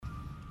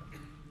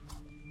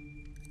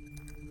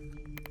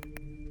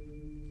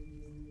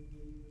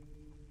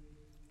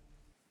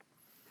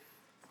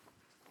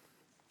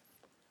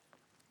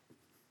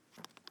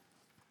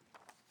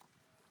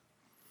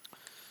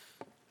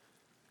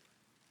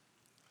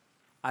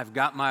I've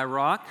got my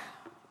rock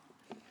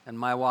and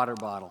my water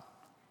bottle.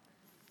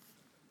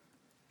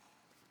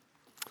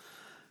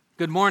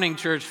 Good morning,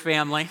 church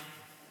family.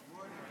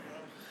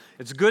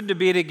 It's good to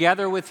be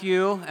together with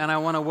you, and I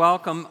want to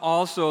welcome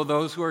also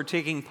those who are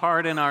taking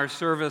part in our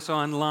service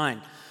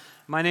online.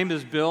 My name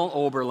is Bill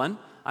Oberlin.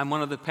 I'm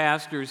one of the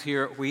pastors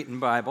here at Wheaton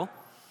Bible.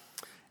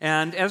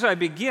 And as I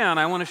begin,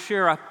 I want to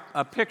share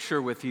a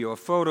picture with you, a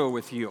photo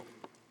with you.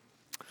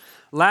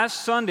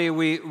 Last Sunday,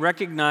 we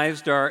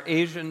recognized our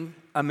Asian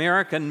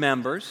American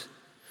members,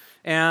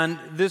 and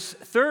this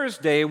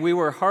Thursday, we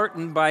were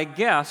heartened by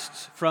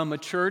guests from a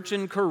church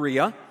in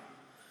Korea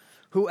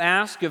who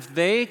asked if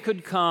they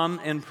could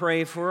come and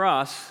pray for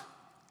us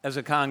as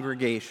a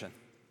congregation.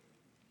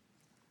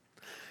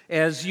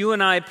 As you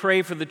and I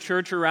pray for the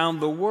church around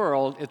the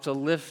world, it's a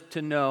lift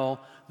to know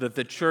that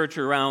the church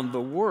around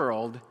the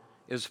world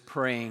is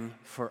praying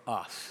for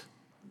us,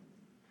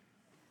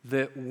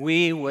 that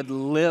we would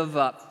live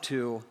up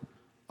to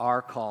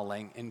our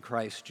calling in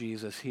Christ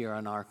Jesus here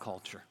in our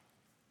culture.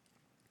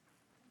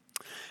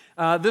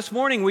 This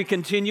morning we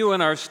continue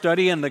in our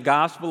study in the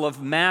Gospel of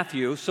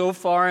Matthew. So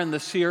far in the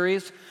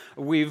series,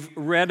 we've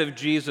read of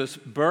Jesus'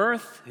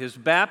 birth, his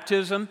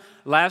baptism,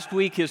 last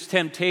week his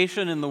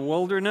temptation in the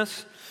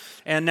wilderness,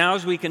 and now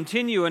as we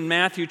continue in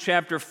Matthew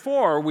chapter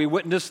 4, we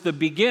witness the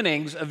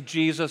beginnings of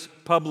Jesus'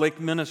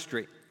 public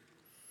ministry.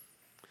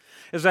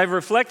 As I've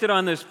reflected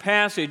on this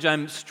passage,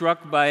 I'm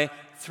struck by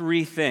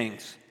three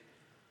things: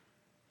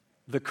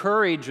 the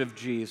courage of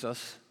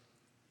Jesus,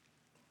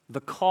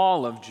 the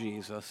call of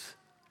Jesus,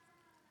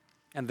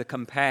 and the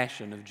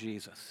compassion of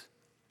Jesus.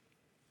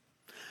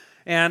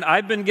 And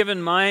I've been given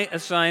my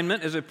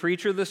assignment as a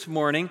preacher this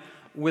morning,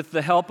 with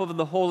the help of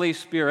the Holy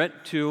Spirit,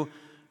 to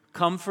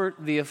comfort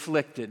the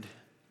afflicted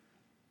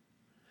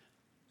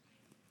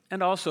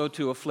and also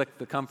to afflict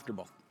the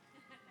comfortable.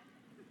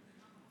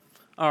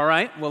 All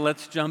right, well,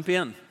 let's jump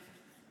in.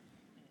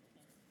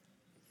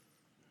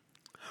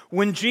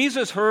 When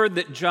Jesus heard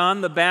that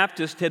John the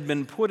Baptist had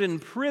been put in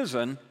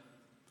prison,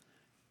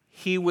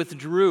 he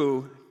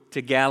withdrew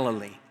to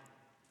Galilee.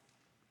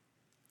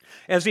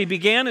 As he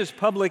began his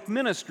public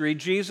ministry,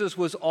 Jesus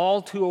was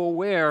all too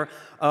aware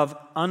of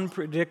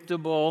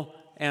unpredictable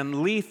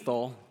and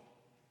lethal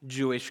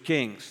Jewish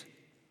kings.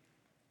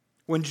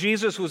 When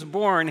Jesus was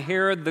born,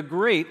 Herod the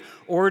Great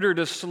ordered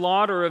a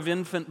slaughter of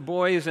infant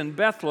boys in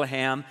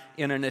Bethlehem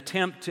in an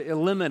attempt to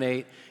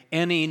eliminate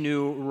any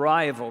new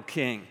rival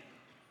king.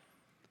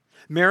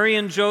 Mary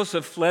and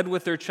Joseph fled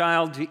with their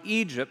child to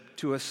Egypt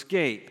to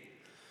escape.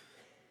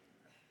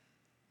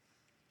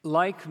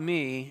 Like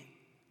me,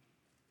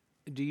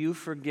 do you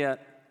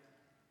forget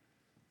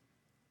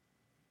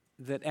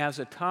that as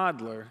a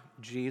toddler,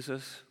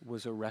 Jesus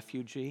was a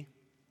refugee?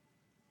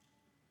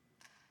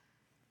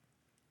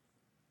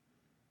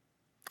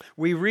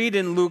 We read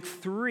in Luke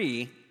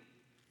 3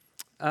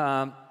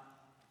 about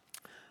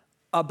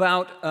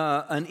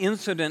an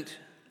incident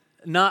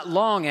not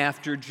long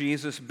after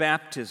Jesus'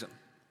 baptism.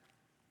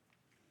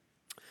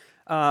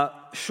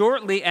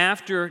 Shortly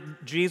after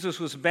Jesus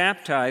was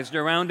baptized,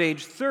 around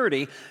age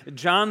 30,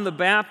 John the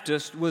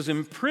Baptist was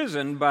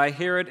imprisoned by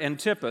Herod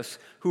Antipas,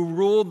 who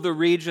ruled the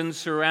region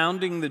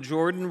surrounding the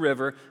Jordan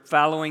River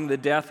following the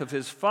death of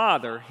his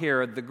father,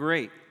 Herod the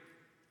Great.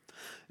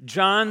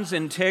 John's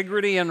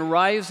integrity and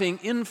rising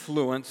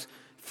influence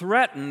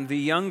threatened the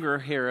younger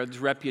Herod's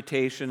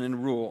reputation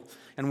and rule.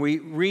 And we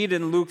read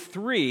in Luke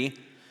 3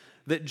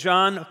 that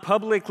John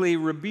publicly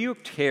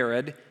rebuked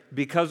Herod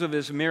because of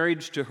his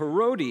marriage to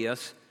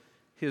Herodias,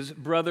 his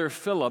brother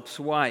Philip's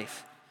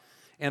wife,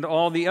 and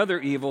all the other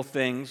evil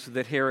things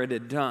that Herod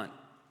had done.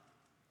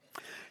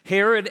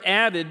 Herod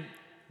added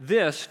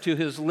this to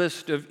his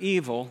list of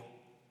evil: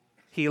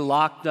 he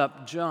locked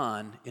up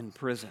John in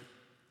prison.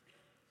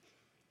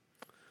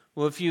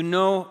 Well, if you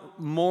know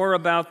more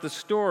about the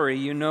story,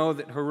 you know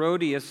that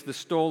Herodias, the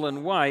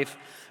stolen wife,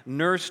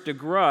 nursed a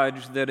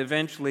grudge that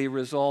eventually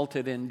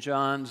resulted in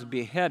John's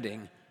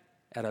beheading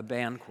at a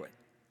banquet.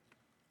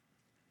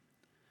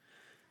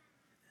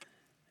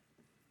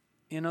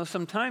 You know,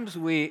 sometimes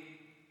we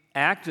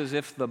act as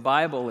if the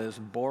Bible is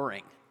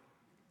boring.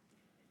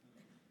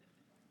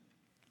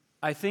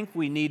 I think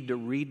we need to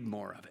read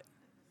more of it.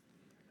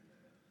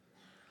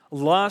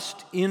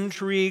 Lust,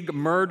 intrigue,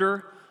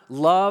 murder,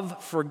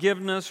 love,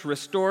 forgiveness,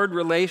 restored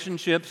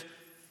relationships.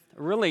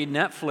 Really,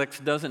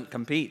 Netflix doesn't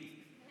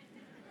compete.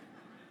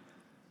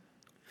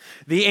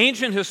 The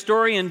ancient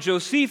historian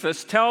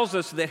Josephus tells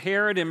us that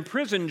Herod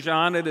imprisoned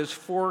John at his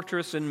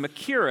fortress in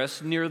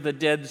Machaerus near the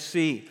Dead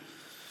Sea.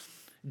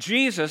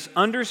 Jesus,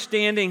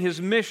 understanding his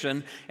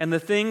mission and the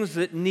things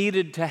that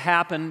needed to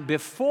happen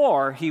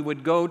before he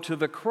would go to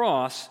the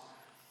cross,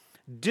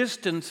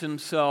 distanced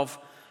himself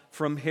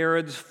from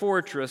Herod's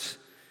fortress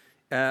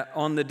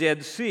on the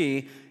Dead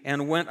Sea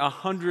and went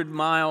 100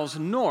 miles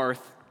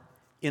north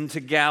into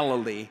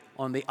Galilee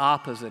on the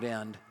opposite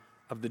end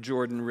of the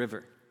Jordan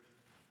River.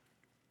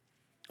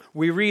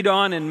 We read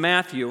on in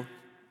Matthew,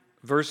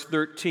 verse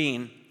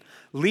 13,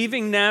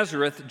 leaving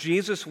Nazareth,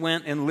 Jesus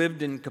went and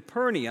lived in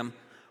Capernaum,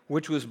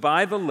 which was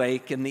by the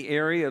lake in the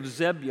area of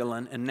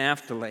Zebulun and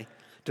Naphtali,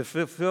 to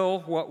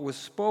fulfill what was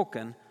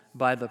spoken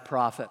by the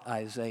prophet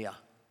Isaiah.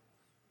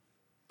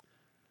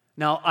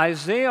 Now,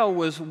 Isaiah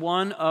was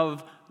one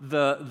of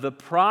the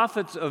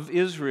prophets of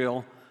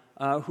Israel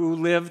who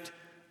lived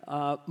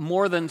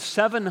more than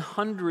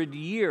 700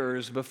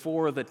 years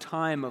before the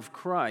time of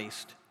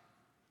Christ,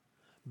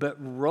 but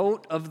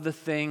wrote of the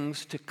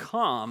things to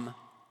come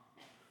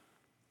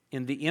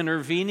in the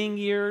intervening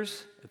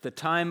years, at the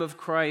time of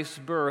Christ's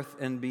birth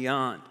and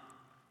beyond.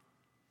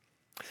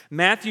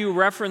 Matthew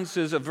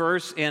references a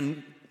verse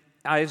in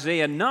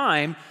Isaiah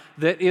 9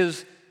 that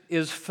is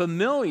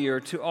familiar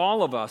to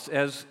all of us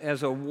as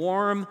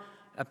a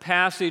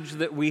passage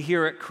that we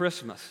hear at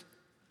Christmas.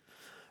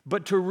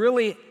 But to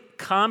really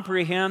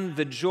comprehend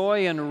the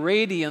joy and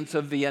radiance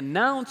of the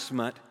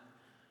announcement,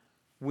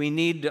 we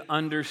need to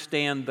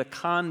understand the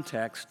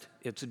context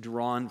it's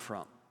drawn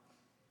from.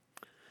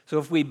 So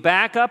if we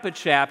back up a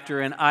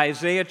chapter in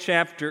Isaiah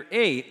chapter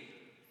 8,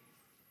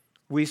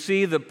 we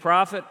see the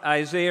prophet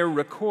Isaiah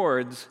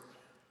records,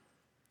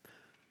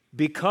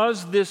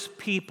 because this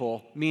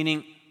people,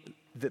 meaning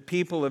the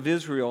people of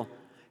Israel,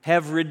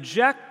 have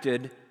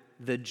rejected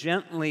the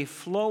gently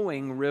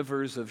flowing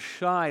rivers of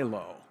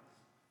Shiloh,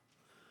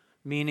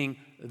 meaning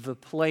the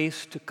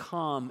place to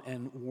come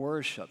and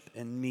worship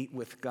and meet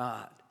with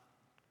God.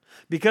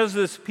 Because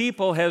this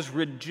people has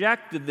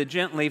rejected the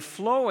gently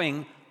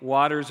flowing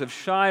waters of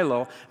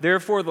Shiloh,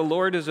 therefore the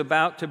Lord is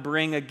about to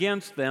bring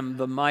against them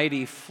the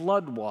mighty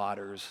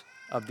floodwaters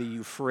of the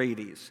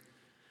Euphrates,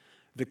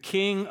 the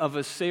king of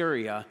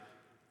Assyria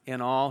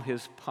in all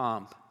his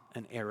pomp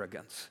and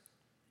arrogance.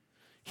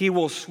 He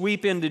will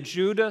sweep into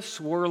Judah,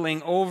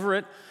 swirling over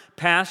it,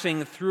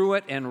 passing through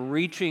it, and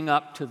reaching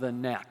up to the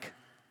neck.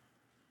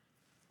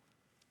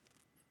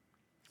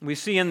 We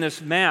see in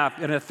this map,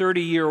 in a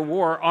 30-year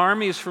war,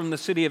 armies from the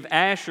city of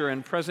Ashur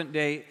in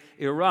present-day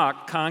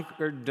Iraq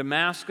conquered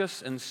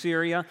Damascus and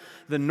Syria,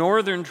 the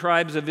northern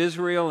tribes of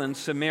Israel and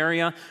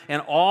Samaria,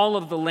 and all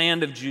of the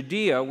land of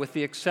Judea, with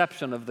the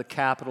exception of the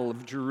capital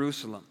of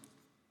Jerusalem.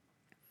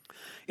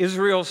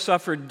 Israel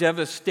suffered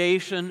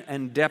devastation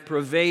and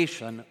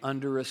deprivation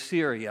under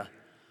Assyria.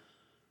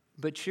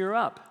 But cheer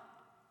up,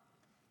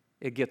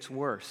 it gets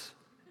worse.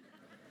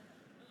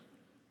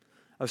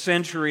 A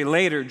century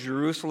later,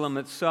 Jerusalem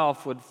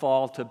itself would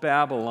fall to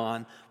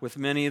Babylon, with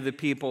many of the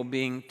people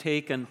being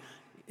taken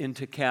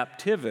into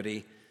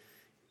captivity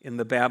in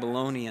the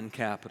Babylonian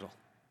capital.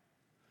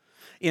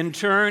 In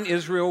turn,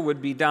 Israel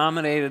would be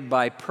dominated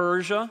by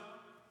Persia,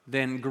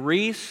 then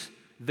Greece,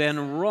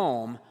 then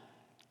Rome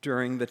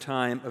during the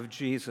time of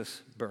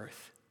Jesus'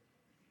 birth.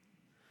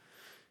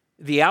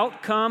 The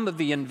outcome of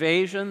the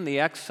invasion, the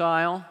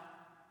exile,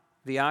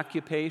 the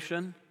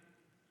occupation,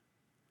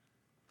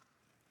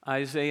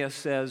 Isaiah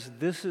says,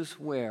 this is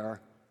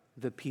where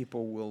the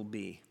people will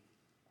be.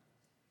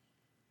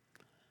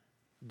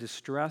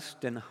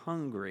 Distressed and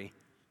hungry,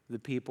 the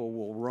people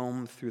will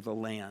roam through the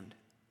land.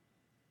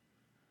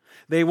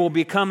 They will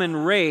become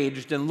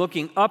enraged and,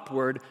 looking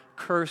upward,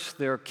 curse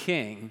their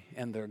king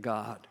and their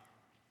God.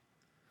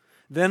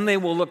 Then they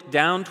will look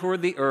down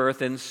toward the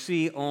earth and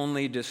see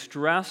only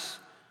distress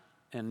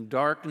and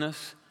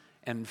darkness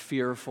and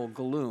fearful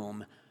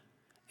gloom,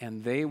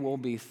 and they will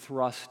be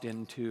thrust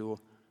into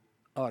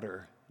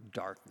utter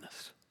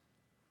darkness.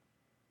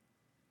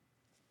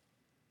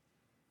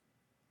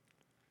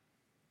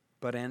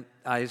 But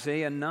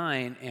Isaiah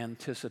 9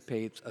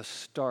 anticipates a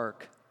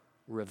stark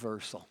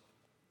reversal.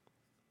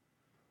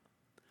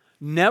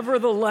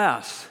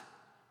 Nevertheless,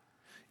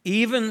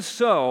 even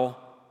so,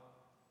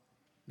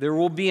 there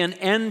will be an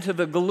end to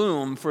the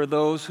gloom for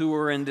those who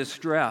are in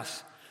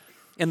distress.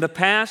 In the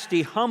past,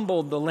 he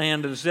humbled the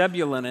land of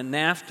Zebulun and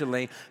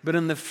Naphtali, but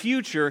in the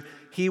future,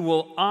 he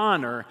will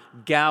honor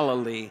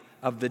Galilee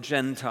of the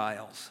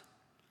Gentiles.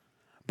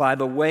 By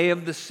the way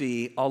of the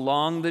sea,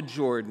 along the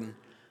Jordan,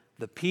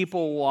 the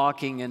people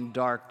walking in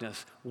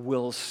darkness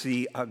will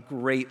see a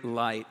great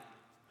light.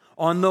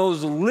 On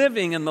those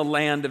living in the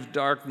land of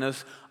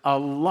darkness, a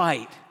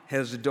light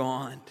has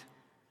dawned.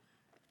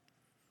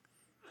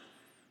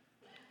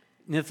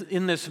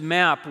 In this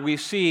map, we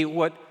see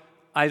what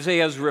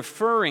Isaiah is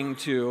referring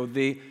to,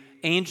 the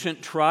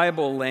ancient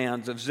tribal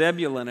lands of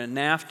Zebulun and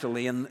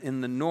Naphtali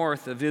in the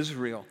north of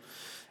Israel.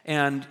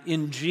 And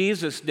in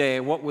Jesus' day,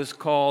 what was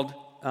called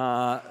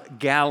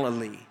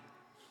Galilee.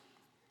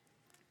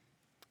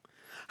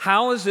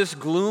 How is this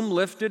gloom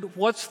lifted?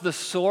 What's the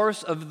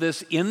source of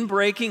this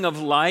inbreaking of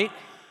light?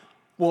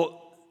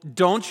 Well,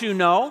 don't you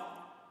know?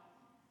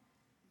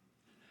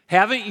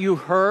 Haven't you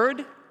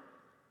heard?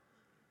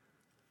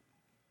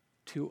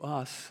 To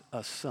us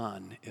a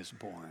son is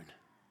born.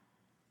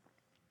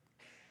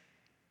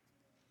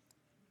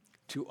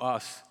 To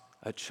us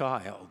a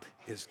child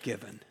is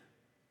given.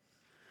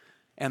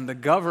 And the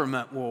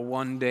government will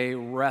one day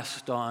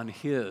rest on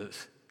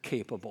his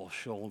capable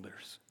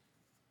shoulders.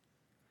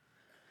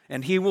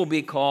 And he will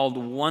be called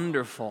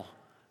Wonderful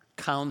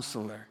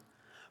Counselor,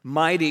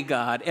 Mighty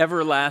God,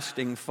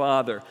 Everlasting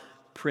Father,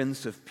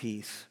 Prince of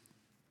Peace.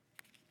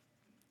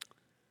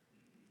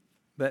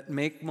 But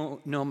make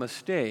no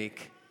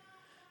mistake,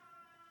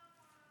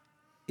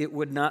 it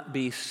would not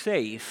be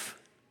safe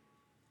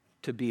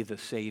to be the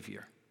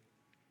Savior.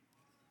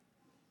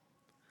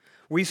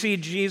 We see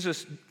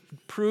Jesus'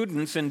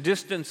 prudence in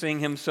distancing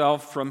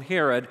himself from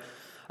Herod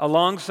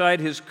alongside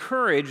his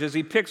courage as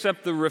he picks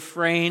up the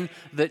refrain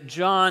that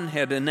John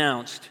had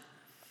announced.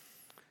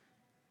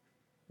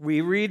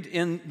 We read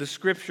in the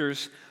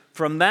scriptures,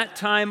 from that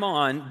time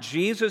on,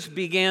 Jesus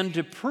began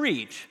to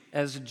preach,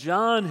 as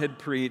John had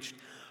preached,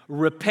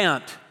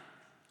 repent,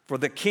 for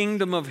the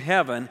kingdom of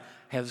heaven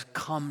has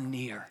come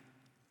near.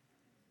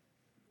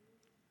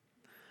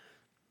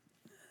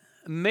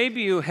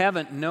 Maybe you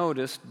haven't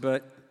noticed,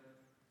 but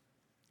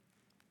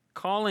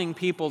calling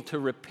people to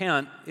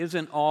repent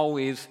isn't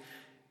always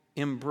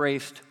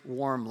embraced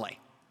warmly.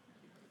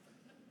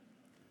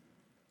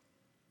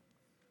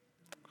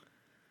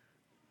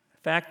 In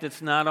fact,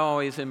 it's not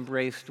always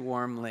embraced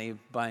warmly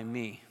by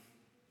me.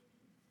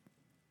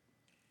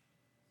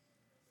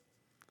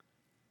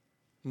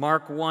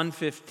 Mark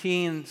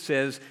 1:15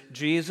 says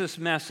Jesus'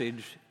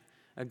 message,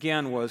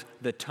 again, was,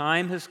 the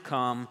time has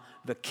come,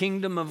 the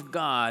kingdom of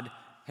God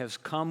has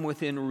come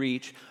within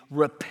reach.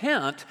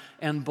 Repent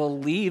and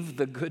believe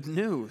the good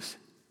news.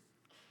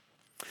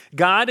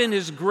 God in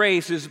His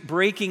grace is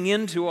breaking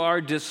into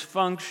our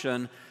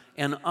dysfunction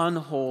and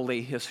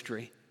unholy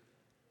history,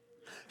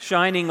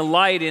 shining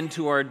light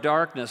into our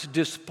darkness,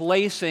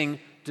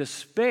 displacing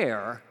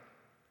despair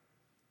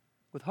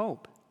with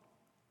hope.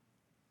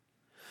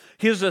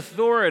 His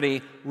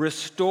authority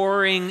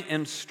restoring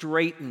and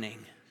straightening.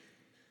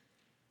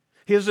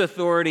 His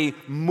authority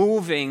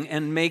moving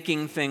and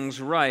making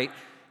things right.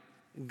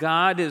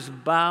 God is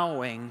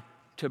bowing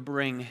to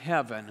bring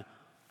heaven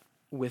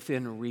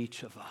within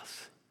reach of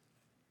us.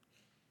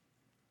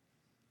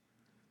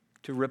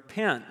 To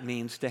repent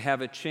means to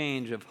have a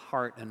change of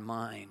heart and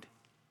mind.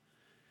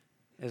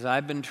 As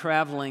I've been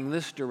traveling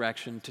this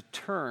direction, to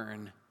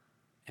turn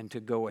and to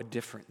go a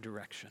different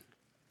direction.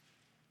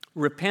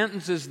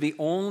 Repentance is the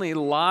only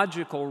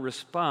logical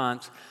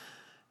response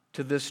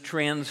to this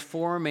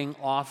transforming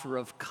offer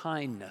of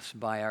kindness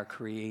by our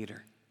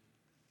Creator.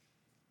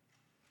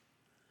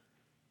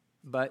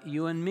 But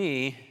you and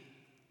me,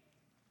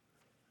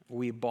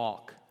 we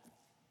balk.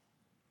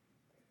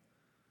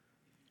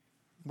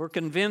 We're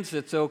convinced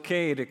it's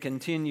okay to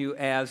continue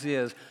as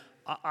is.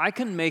 I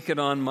can make it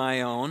on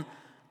my own.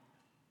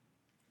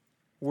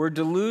 We're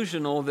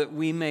delusional that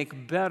we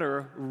make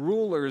better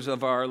rulers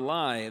of our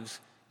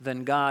lives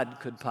than God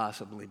could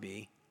possibly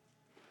be.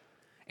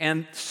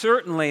 And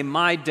certainly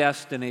my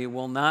destiny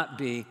will not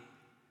be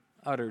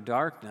utter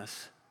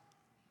darkness,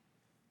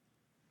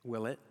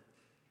 will it?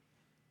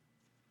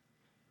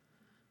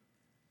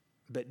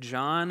 But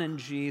John and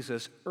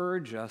Jesus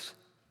urge us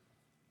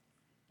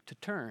to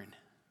turn,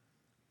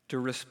 to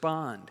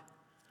respond,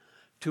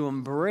 to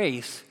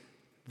embrace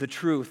the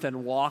truth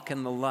and walk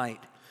in the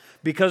light.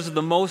 Because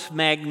the most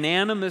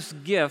magnanimous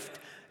gift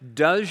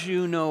does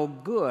you no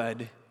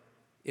good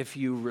if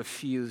you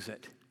refuse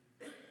it,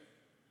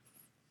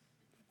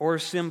 or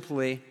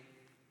simply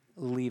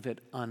leave it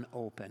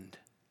unopened.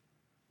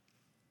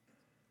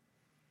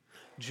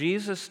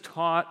 Jesus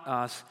taught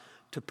us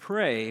to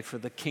pray for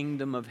the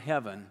kingdom of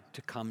heaven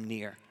to come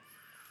near.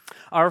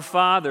 Our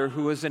Father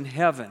who is in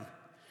heaven,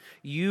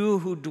 you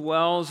who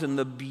dwells in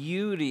the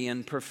beauty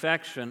and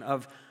perfection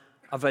of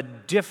a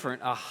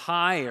different, a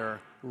higher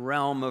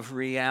realm of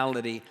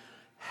reality,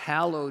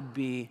 hallowed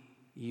be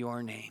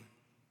your name.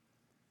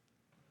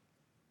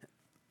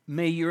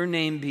 May your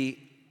name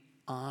be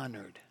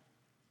honored,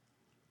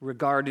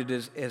 regarded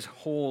as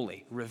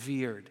holy,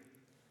 revered.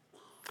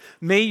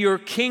 May your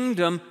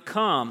kingdom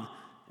come,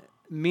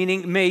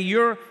 meaning may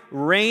your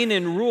reign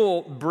and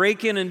rule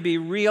break in and be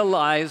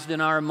realized in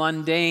our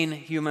mundane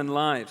human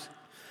lives.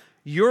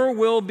 Your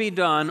will be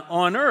done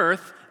on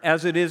earth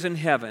as it is in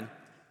heaven.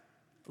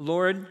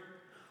 Lord,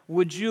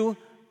 would you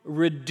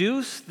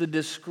reduce the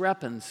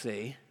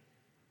discrepancy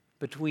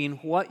between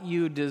what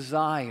you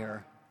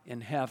desire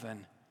in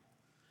heaven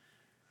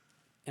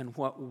and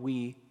what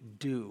we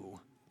do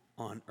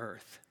on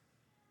earth?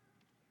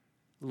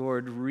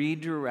 Lord,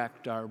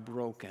 redirect our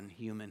broken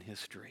human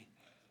history.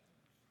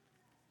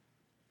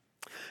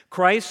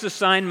 Christ's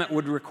assignment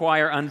would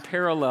require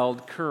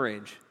unparalleled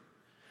courage.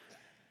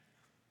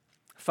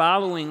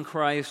 Following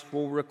Christ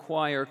will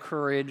require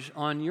courage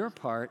on your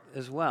part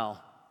as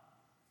well,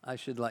 I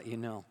should let you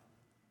know.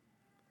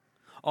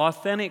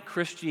 Authentic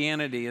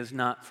Christianity is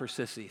not for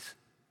sissies.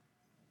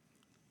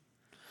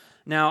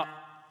 Now,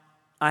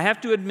 I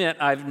have to admit,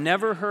 I've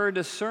never heard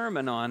a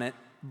sermon on it,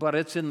 but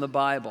it's in the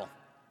Bible.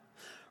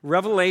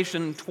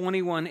 Revelation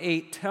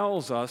 21:8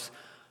 tells us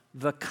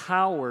the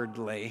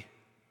cowardly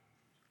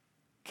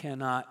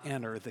cannot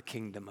enter the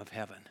kingdom of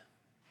heaven.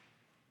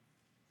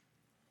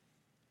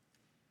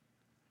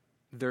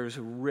 There's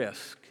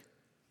risk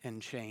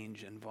and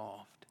change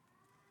involved.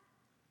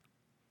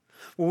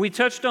 Well, we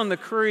touched on the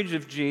courage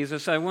of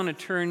Jesus. I want to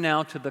turn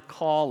now to the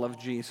call of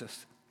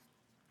Jesus.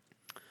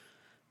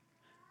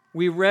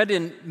 We read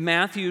in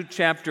Matthew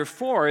chapter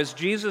 4, as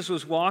Jesus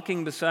was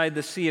walking beside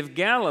the Sea of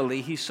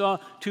Galilee, he saw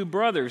two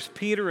brothers,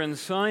 Peter and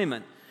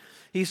Simon.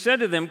 He said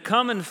to them,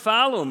 "Come and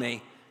follow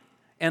me."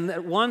 And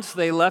at once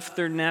they left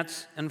their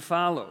nets and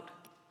followed.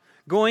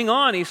 Going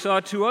on, he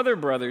saw two other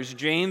brothers,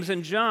 James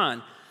and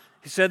John.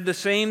 He said the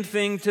same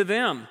thing to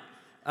them.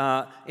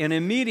 And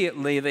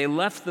immediately they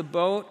left the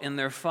boat and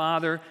their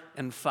father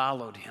and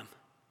followed him.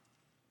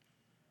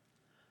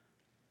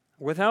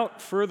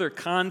 Without further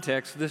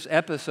context, this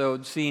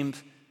episode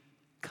seems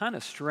kind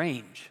of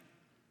strange.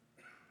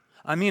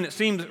 I mean, it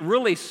seems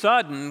really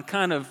sudden,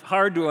 kind of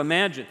hard to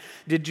imagine.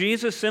 Did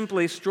Jesus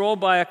simply stroll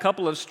by a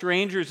couple of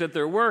strangers at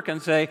their work and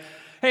say,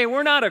 "Hey,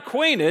 we're not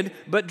acquainted,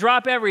 but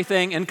drop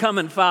everything and come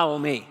and follow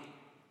me"?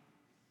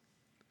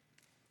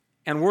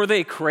 And were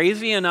they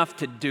crazy enough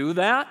to do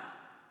that?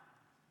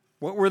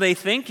 What were they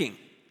thinking?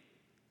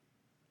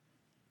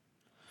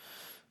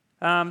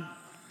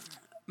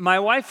 My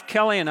wife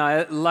Kelly and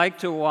I like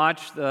to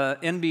watch the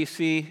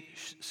NBC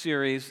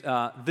series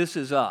This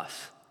Is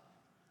Us.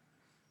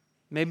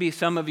 Maybe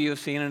some of you have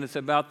seen it. It's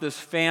about this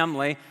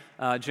family,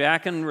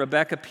 Jack and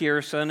Rebecca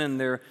Pearson and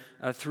their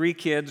three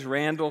kids,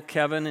 Randall,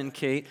 Kevin, and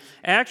Kate.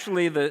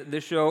 Actually,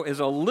 the show is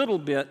a little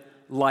bit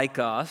like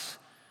us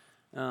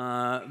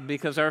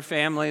because our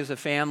family is a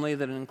family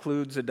that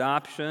includes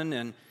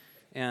adoption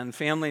and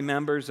family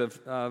members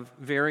of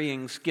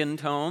varying skin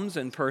tones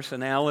and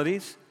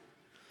personalities.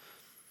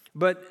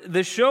 But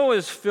the show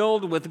is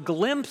filled with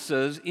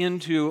glimpses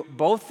into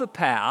both the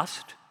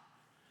past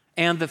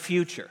and the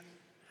future.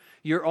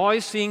 You're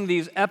always seeing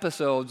these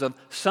episodes of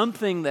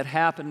something that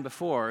happened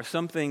before,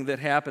 something that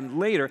happened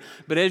later.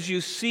 But as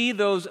you see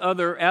those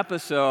other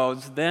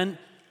episodes, then,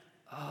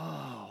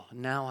 oh,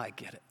 now I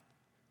get it.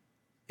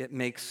 It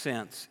makes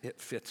sense. It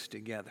fits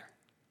together.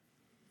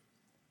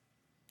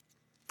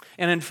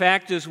 And in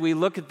fact, as we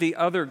look at the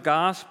other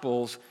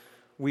Gospels,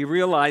 we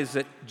realize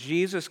that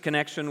Jesus'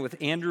 connection with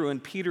Andrew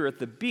and Peter at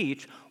the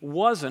beach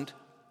wasn't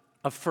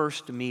a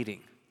first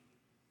meeting.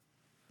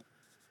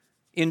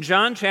 In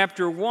John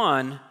chapter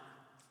 1,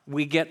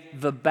 we get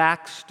the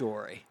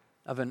backstory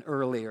of an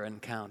earlier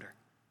encounter.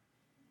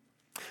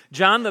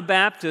 John the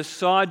Baptist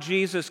saw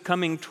Jesus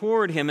coming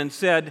toward him and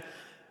said,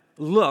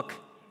 "Look,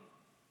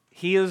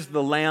 he is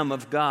the Lamb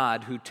of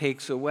God who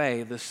takes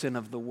away the sin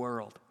of the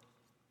world."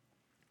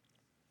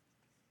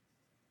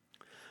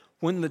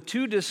 When the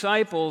two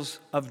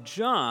disciples of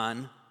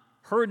John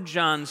heard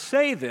John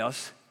say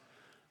this,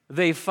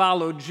 they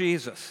followed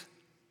Jesus.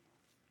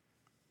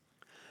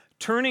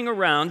 Turning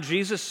around,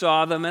 Jesus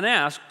saw them and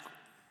asked,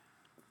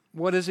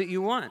 "What is it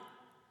you want?"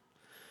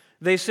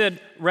 They said,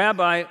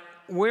 "Rabbi,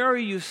 where are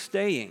you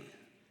staying?"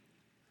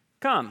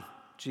 "Come,"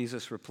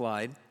 Jesus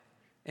replied,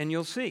 "and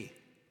you'll see."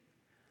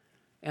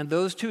 And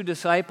those two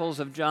disciples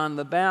of John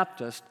the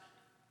Baptist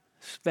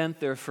spent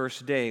their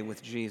first day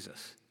with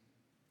Jesus.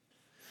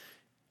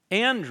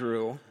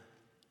 Andrew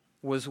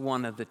was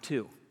one of the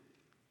two.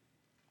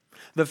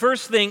 The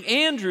first thing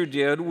Andrew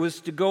did was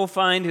to go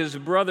find his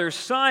brother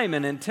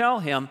Simon and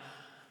tell him,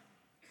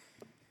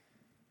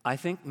 "I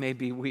think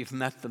maybe we've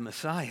met the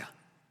Messiah."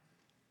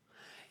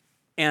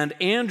 And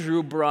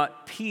Andrew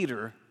brought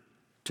Peter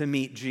to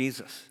meet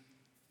Jesus.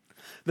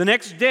 The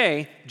next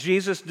day,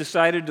 Jesus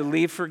decided to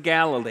leave for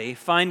Galilee.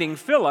 Finding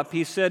Philip,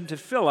 he said to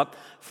Philip,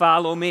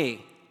 "Follow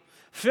me."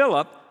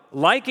 Philip,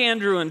 like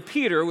Andrew and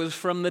Peter, was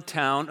from the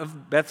town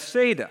of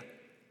Bethsaida.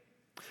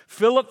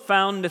 Philip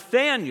found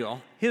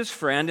Nathanael, his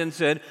friend, and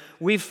said,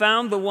 "We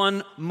found the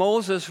one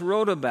Moses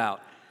wrote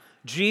about,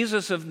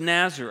 Jesus of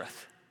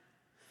Nazareth."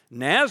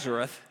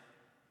 "Nazareth?"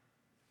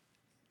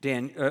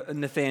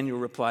 Nathanael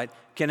replied.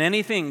 "Can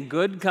anything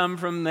good come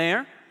from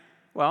there?"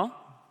 "Well,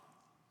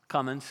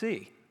 come and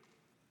see,"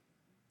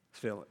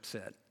 Philip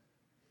said.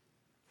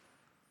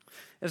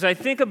 As I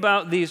think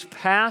about these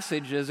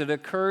passages, it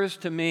occurs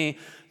to me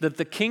that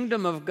the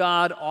kingdom of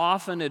God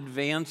often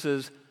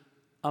advances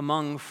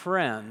among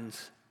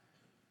friends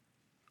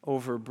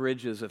over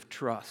bridges of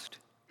trust.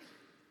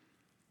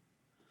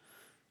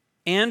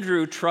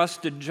 Andrew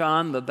trusted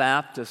John the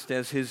Baptist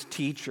as his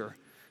teacher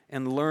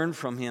and learned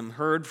from him,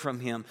 heard from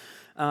him.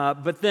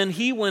 But then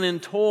he went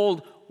and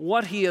told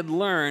what he had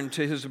learned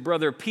to his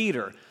brother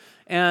Peter.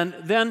 And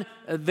then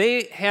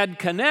they had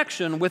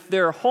connection with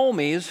their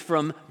homies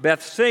from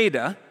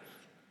Bethsaida.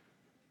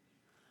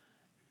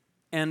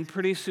 And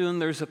pretty soon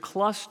there's a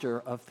cluster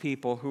of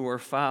people who are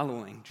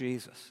following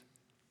Jesus.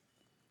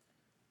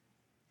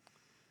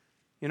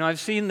 You know, I've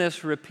seen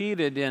this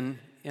repeated in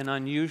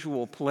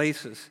unusual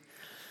places.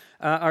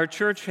 Our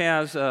church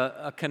has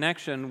a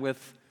connection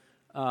with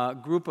a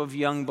group of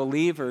young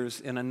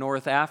believers in a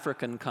North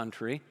African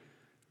country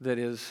that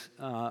is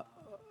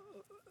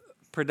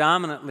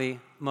predominantly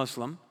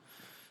Muslim.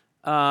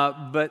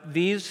 But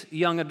these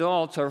young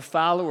adults are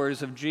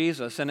followers of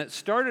Jesus. And it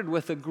started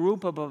with a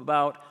group of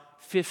about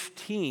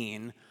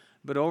 15,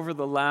 but over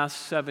the last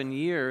 7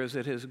 years,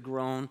 it has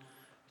grown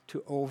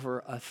to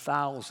over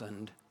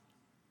 1,000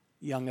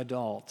 young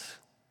adults,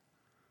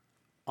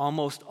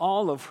 almost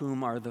all of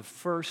whom are the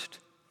first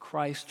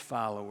Christ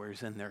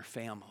followers in their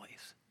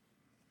families.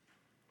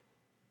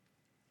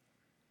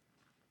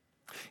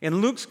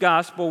 In Luke's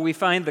gospel, we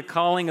find the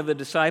calling of the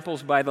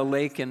disciples by the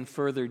lake in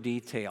further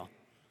detail.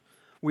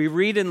 We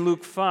read in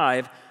Luke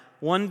 5,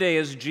 one day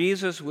as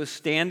Jesus was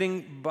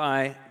standing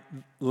by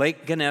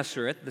Lake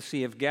Gennesaret, the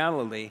Sea of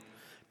Galilee,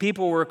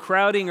 people were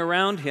crowding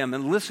around him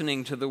and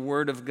listening to the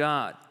word of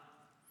God.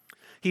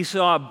 He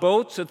saw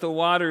boats at the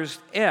water's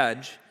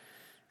edge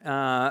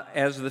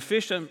as the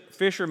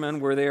fishermen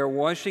were there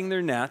washing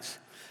their nets.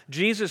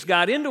 Jesus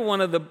got into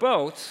one of the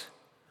boats,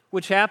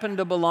 which happened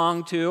to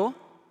belong to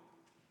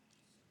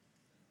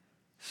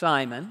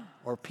Simon,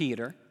 or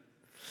Peter,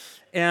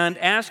 and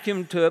asked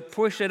him to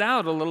push it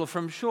out a little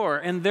from shore.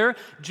 And there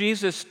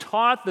Jesus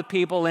taught the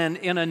people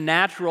in a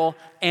natural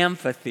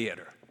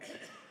amphitheater,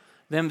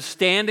 them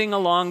standing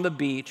along the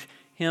beach,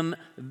 him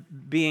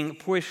being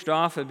pushed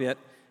off a bit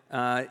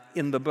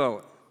in the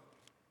boat.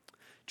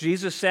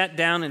 Jesus sat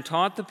down and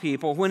taught the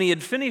people. When he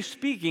had finished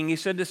speaking, he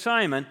said to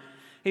Simon,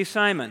 "Hey,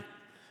 Simon,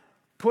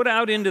 put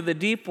out into the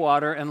deep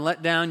water and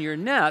let down your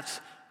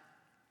nets,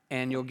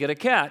 and you'll get a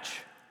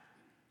catch."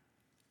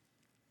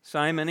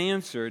 Simon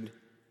answered,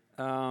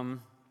 "Not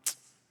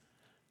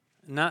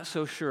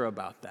so sure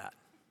about that.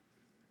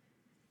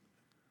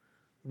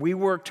 We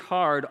worked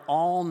hard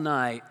all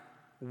night.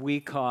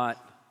 We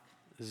caught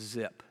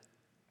zip."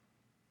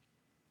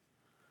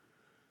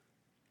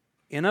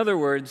 In other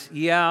words,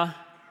 yeah,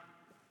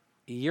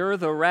 you're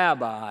the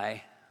rabbi,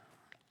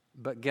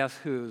 but guess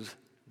who's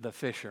the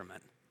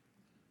fisherman?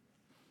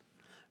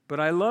 But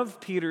I love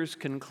Peter's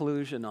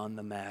conclusion on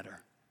the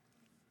matter.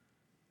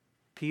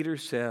 Peter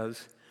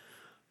says,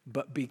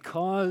 "But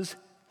because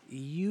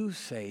you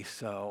say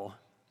so,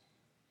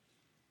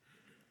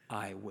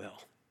 I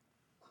will."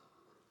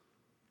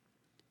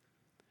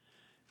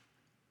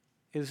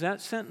 Is that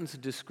sentence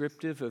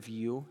descriptive of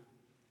you?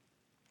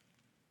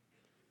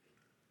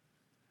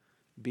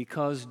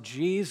 Because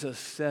Jesus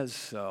says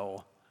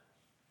so,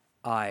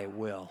 I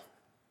will.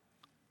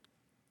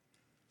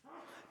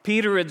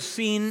 Peter had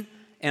seen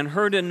and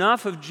heard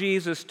enough of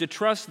Jesus to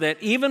trust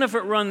that even if it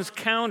runs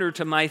counter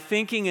to my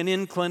thinking and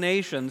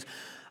inclinations,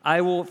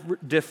 I will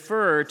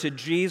defer to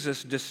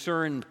Jesus'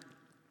 discernment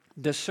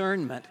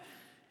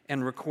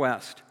and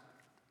request.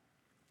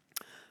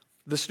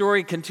 The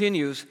story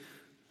continues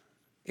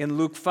in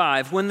Luke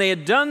 5. When they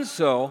had done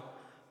so,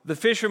 the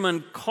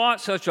fishermen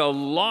caught such a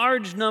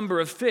large number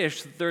of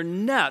fish that their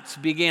nets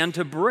began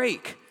to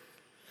break.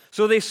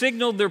 So they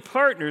signaled their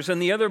partners in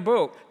the other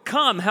boat,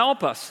 "Come,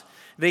 help us."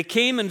 They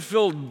came and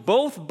filled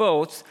both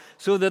boats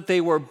so that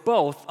they were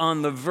both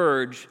on the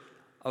verge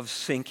of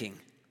sinking.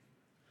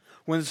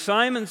 When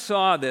Simon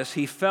saw this,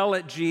 he fell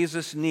at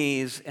Jesus'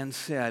 knees and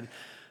said,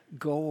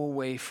 "Go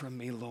away from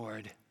me,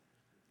 Lord,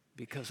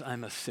 because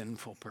I'm a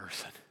sinful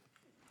person."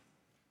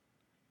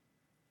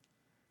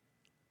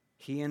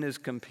 He and his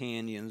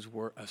companions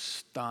were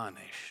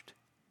astonished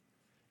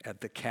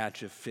at the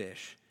catch of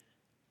fish.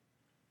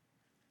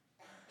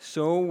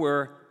 So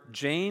were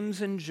James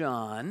and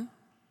John,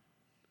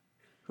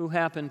 who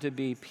happened to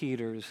be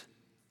Peter's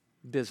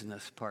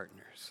business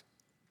partners.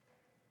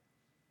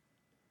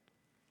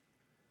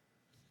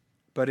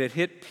 But it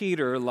hit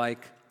Peter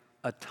like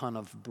a ton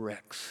of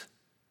bricks.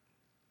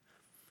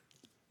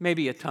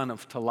 Maybe a ton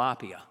of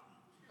tilapia.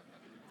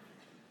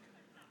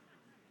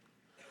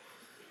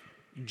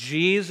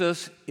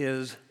 Jesus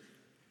is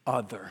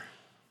other.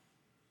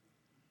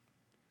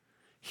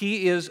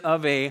 He is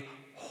of a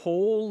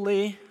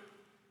holy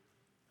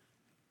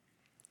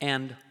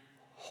and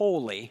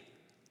wholly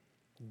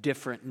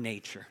different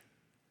nature.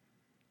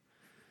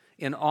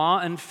 In awe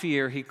and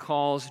fear, he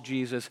calls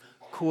Jesus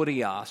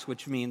Kurios,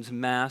 which means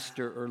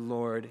master or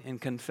Lord,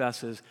 and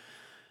confesses,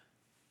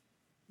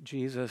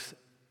 "Jesus,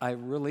 I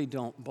really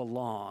don't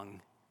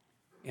belong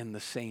in the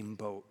same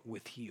boat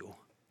with you."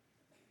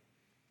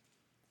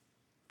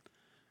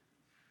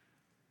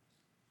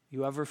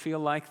 You ever feel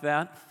like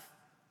that?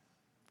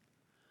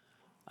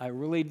 I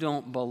really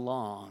don't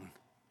belong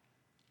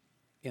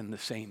in the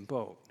same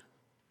boat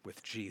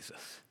with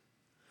Jesus.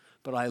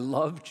 But I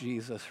love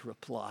Jesus'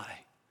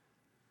 reply.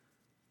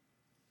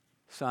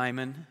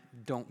 "Simon,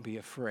 don't be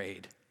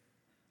afraid.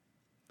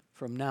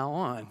 From now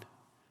on,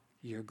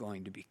 you're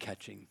going to be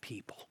catching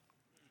people."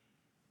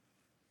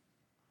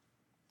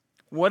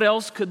 What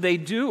else could they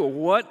do?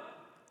 What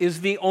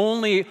is the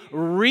only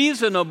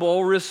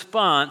reasonable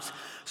response?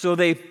 So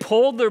they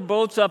pulled their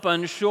boats up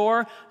on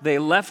shore, they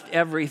left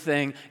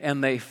everything,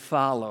 and they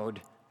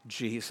followed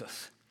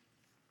Jesus.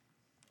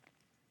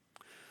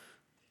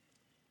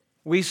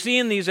 We see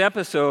in these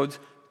episodes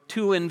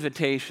two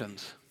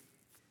invitations.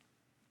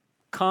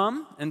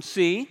 Come and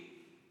see,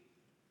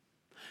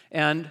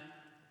 and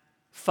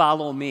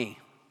follow me.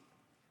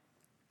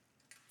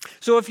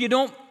 So if you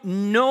don't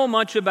know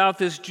much about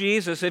this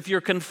Jesus, if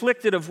you're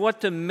conflicted of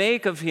what to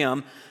make of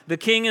him, the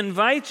king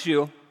invites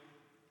you,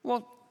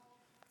 well,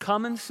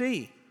 come and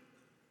see.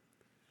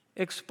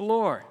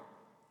 Explore.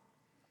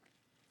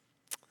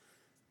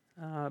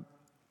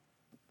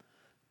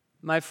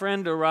 My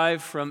friend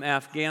arrived from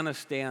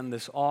Afghanistan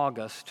this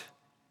August,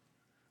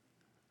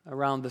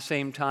 around the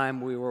same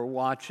time we were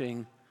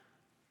watching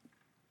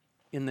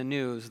in the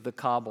news the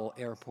Kabul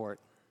airport.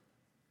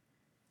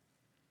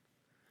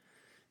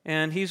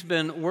 And he's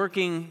been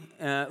living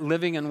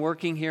and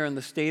working here in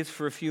the States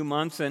for a few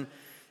months.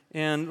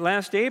 And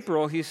last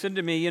April, he said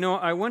to me,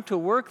 I went to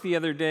work the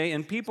other day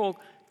and people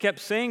kept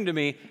saying to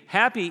me,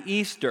 "Happy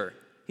Easter."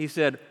 He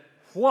said,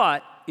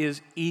 "What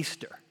is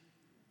Easter?"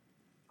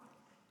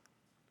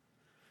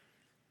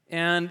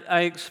 And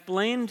I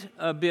explained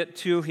a bit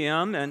to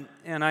him,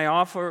 and I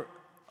also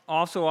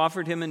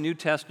offered him a New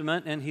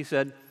Testament, and he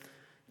said,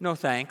 "No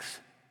thanks."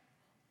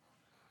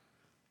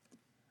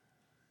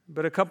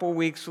 But a couple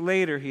weeks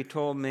later, he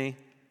told me,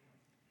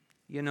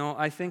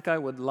 "I think I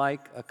would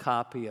like a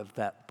copy of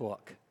that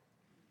book,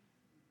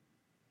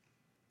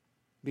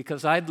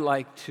 because I'd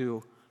like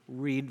to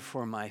read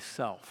for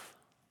myself."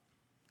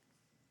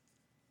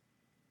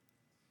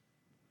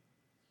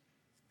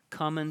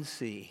 Come and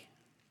see.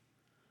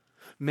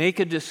 Make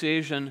a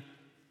decision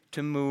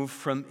to move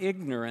from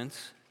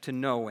ignorance to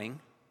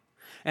knowing,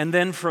 and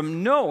then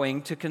from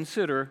knowing to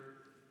consider,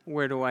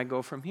 where do I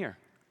go from here?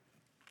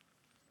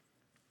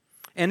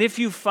 And if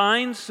you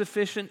find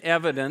sufficient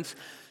evidence,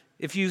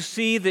 if you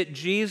see that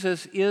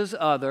Jesus is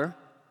other,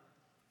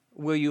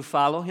 will you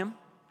follow him?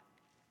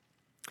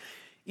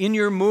 In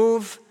your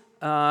move,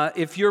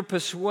 if you're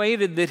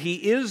persuaded that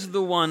he is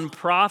the one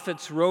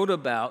prophets wrote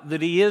about,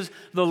 that he is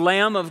the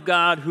Lamb of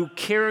God who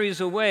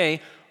carries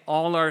away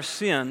all our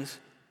sins,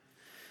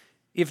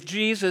 if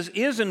Jesus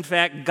is in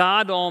fact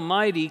God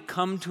Almighty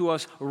come to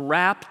us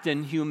wrapped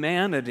in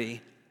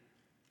humanity,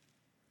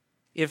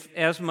 if,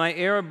 as my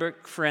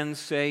Arabic friends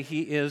say,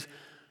 he is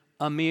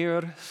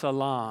Amir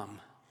Salam,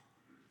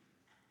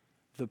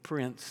 the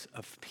Prince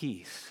of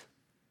Peace,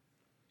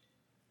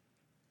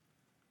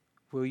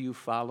 will you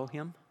follow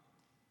him?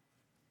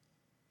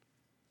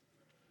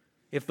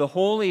 If the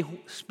Holy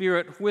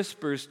Spirit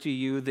whispers to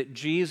you that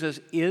Jesus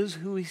is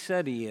who he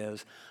said he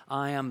is,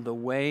 "I am the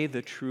way,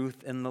 the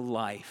truth, and the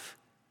life,"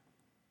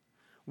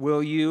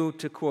 will you,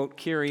 to quote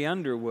Carrie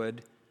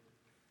Underwood,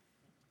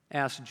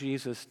 ask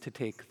Jesus to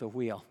take the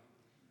wheel?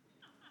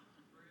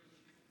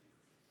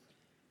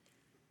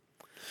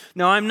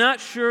 Now, I'm not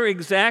sure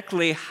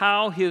exactly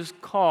how his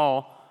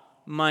call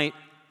might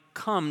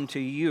come to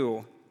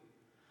you,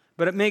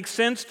 but it makes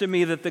sense to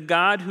me that the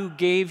God who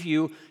gave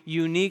you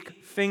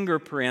unique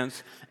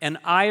fingerprints and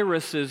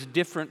irises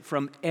different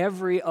from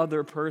every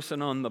other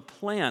person on the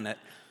planet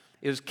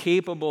is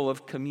capable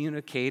of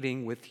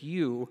communicating with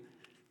you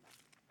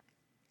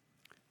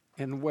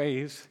in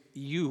ways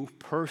you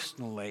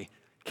personally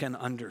can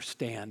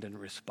understand and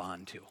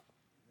respond to.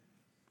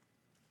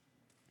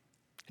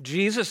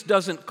 Jesus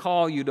doesn't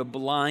call you to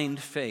blind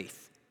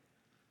faith,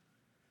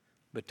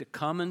 but to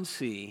come and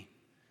see,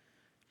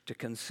 to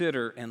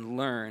consider and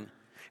learn,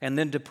 and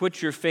then to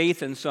put your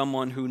faith in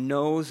someone who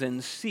knows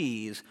and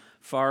sees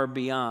far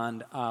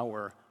beyond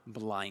our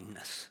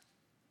blindness.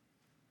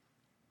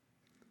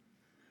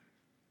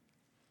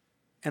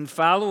 And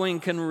following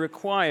can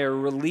require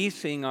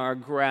releasing our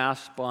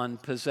grasp on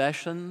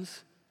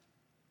possessions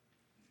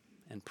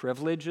and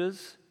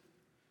privileges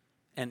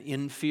and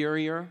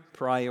inferior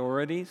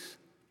priorities.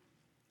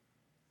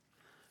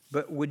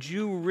 But would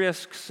you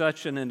risk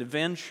such an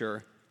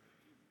adventure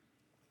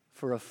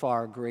for a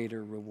far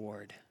greater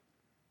reward?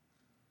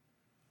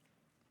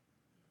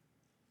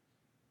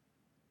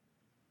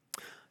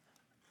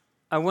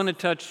 I want to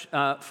touch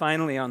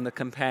finally on the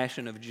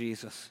compassion of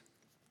Jesus.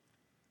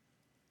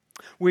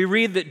 We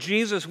read that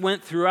Jesus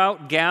went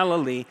throughout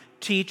Galilee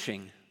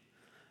teaching,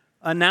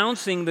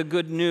 announcing the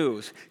good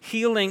news,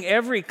 healing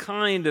every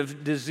kind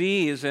of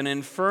disease and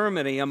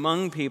infirmity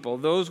among people,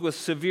 those with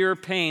severe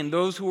pain,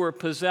 those who were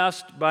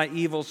possessed by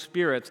evil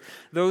spirits,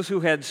 those who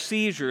had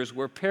seizures,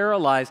 were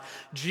paralyzed.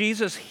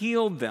 Jesus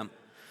healed them,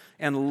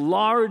 and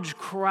large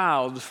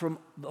crowds from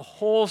the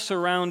whole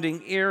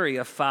surrounding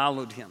area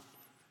followed him.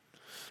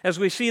 As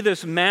we see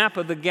this map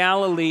of the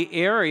Galilee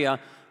area,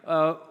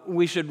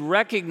 we should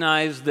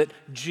recognize that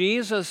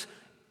Jesus'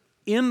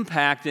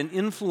 impact and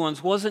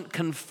influence wasn't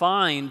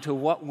confined to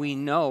what we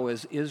know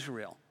as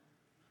Israel.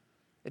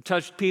 It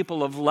touched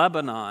people of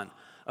Lebanon,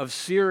 of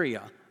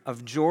Syria,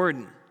 of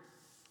Jordan.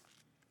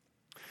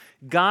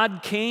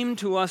 God came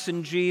to us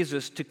in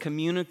Jesus to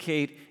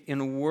communicate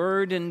in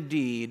word and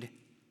deed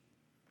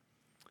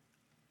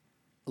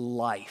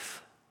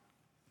life,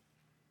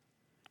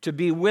 to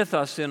be with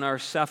us in our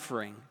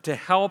suffering, to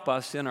help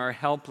us in our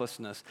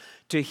helplessness,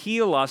 to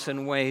heal us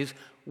in ways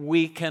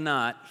we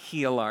cannot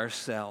heal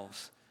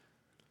ourselves.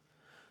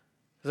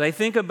 As I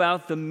think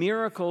about the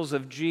miracles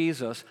of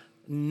Jesus,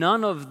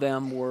 none of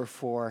them were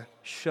for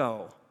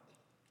show,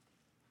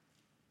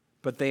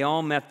 but they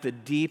all met the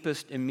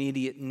deepest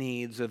immediate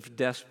needs of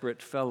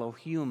desperate fellow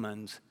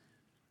humans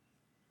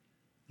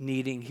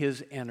needing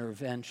his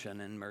intervention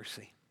and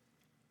mercy.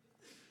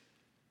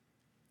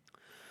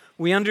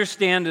 We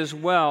understand as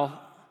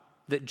well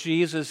that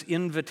Jesus'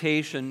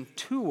 invitation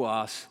to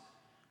us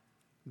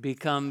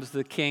becomes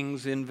the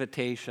King's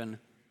invitation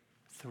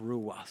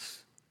through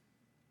us.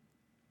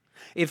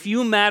 If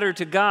you matter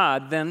to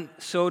God, then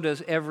so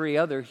does every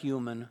other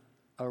human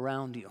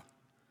around you.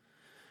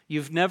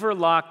 You've never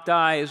locked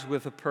eyes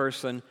with a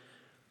person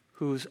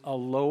who's a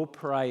low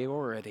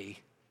priority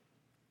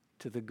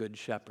to the Good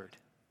Shepherd.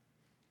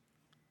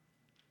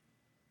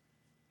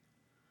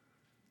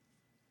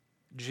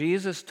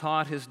 Jesus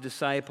taught his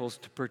disciples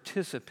to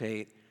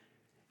participate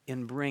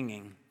in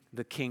bringing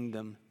the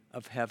kingdom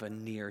of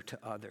heaven near to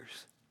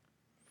others.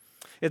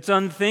 It's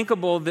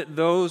unthinkable that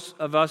those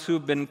of us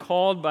who've been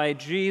called by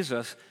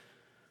Jesus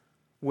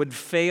would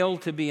fail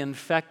to be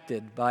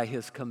infected by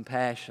his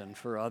compassion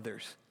for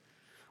others,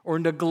 or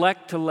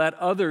neglect to let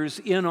others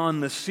in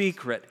on the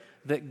secret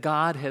that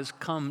God has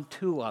come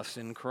to us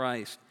in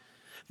Christ,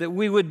 that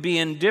we would be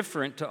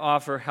indifferent to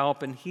offer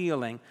help and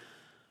healing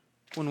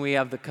when we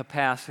have the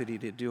capacity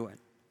to do it.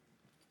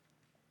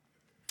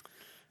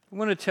 I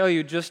want to tell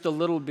you just a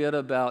little bit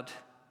about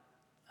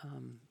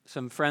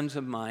some friends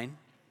of mine.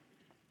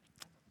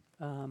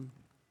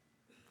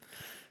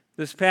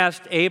 This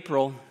past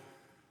April,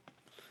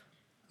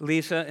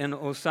 Lisa and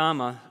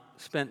Osama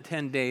spent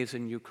 10 days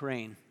in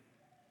Ukraine.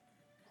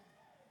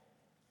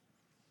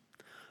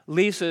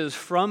 Lisa is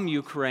from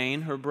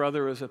Ukraine. Her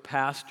brother is a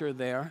pastor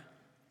there.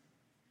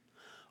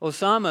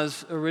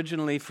 Osama's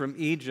originally from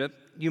Egypt.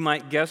 You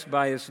might guess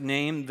by his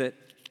name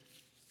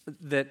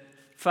that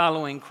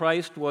following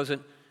Christ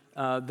wasn't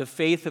the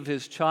faith of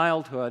his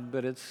childhood,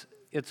 but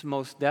it's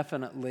most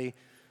definitely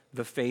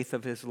the faith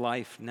of his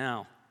life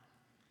now.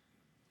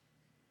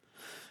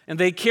 And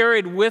they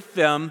carried with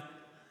them,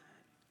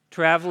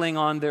 traveling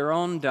on their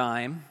own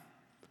dime,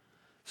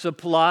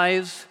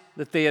 supplies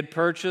that they had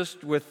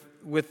purchased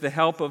with the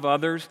help of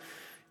others.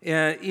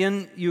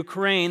 In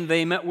Ukraine,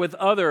 they met with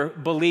other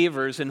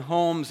believers in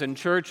homes and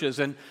churches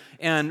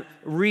and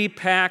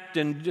repacked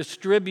and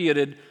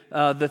distributed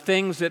the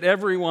things that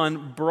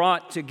everyone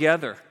brought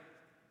together.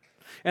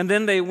 And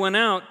then they went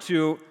out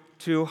to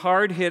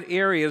hard-hit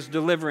areas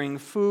delivering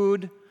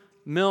food,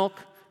 milk,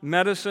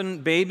 medicine,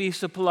 baby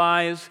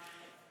supplies,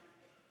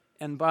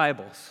 and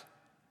Bibles.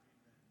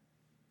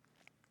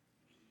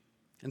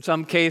 In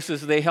some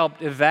cases, they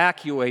helped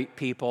evacuate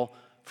people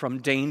from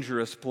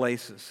dangerous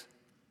places.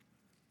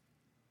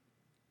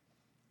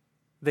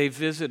 They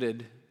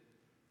visited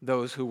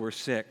those who were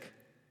sick.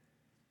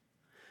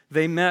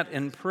 They met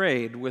and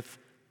prayed with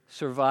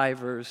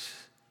survivors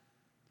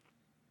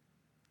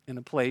in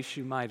a place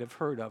you might have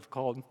heard of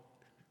called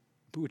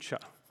Bucha.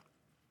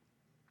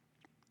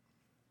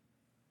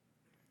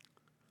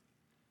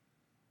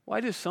 Why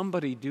does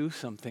somebody do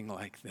something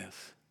like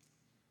this?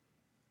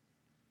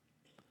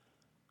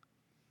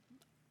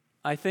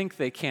 I think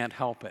they can't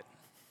help it.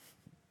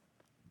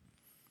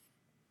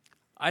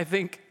 I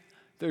think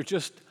they're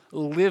just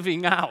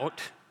living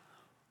out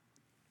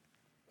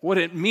what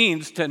it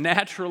means to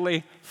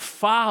naturally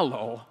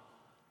follow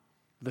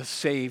the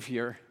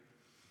Savior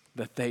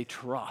that they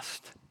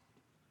trust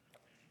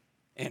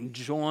and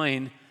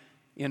join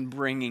in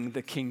bringing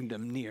the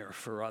kingdom near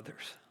for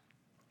others.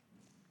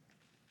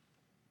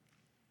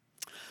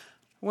 I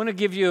want to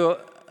give you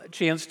a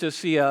chance to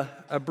see a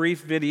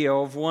brief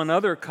video of one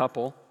other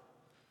couple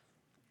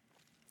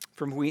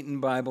from Wheaton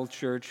Bible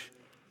Church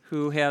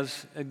who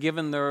has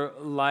given their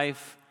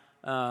life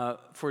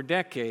for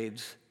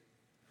decades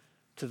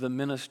to the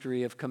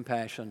ministry of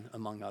compassion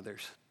among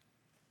others.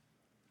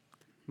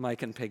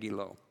 Mike and Peggy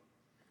Lowe.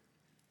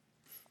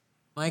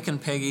 Mike and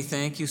Peggy,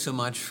 thank you so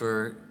much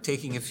for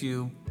taking a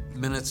few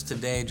minutes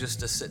today just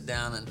to sit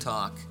down and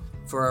talk.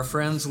 For our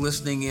friends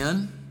listening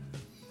in,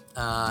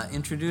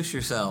 introduce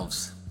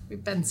yourselves.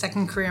 We've been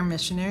second career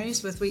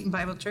missionaries with Wheaton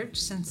Bible Church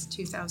since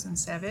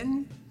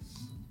 2007.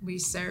 We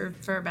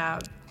served for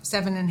about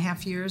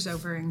 7.5 years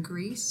over in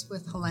Greece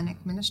with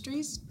Hellenic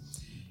Ministries,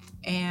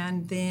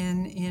 and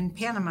then in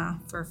Panama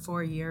for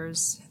 4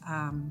 years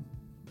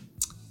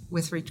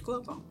with Reach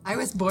Global. I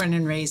was born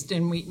and raised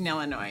in Wheaton,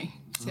 Illinois,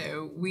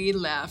 so we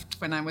left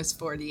when I was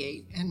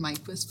 48 and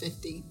Mike was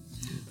 50.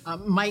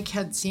 Mike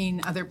had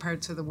seen other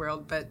parts of the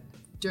world, but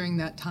during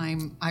that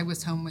time I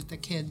was home with the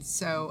kids,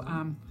 so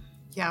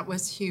it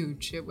was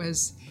huge. It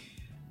was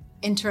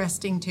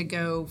interesting to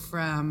go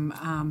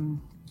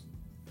from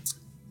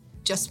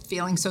just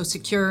feeling so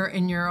secure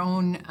in your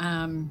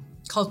own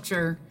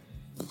culture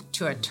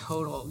to a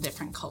total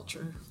different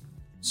culture.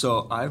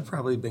 So I've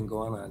probably been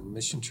going on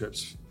mission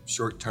trips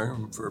short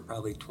term for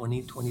probably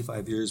 20,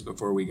 25 years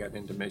before we got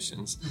into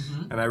missions.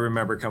 Mm-hmm. And I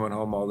remember coming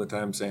home all the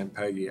time saying,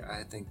 Peggy,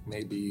 I think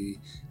maybe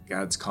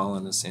God's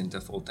calling us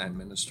into full-time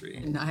ministry.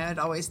 And I had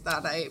always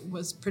thought I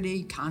was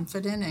pretty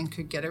confident and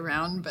could get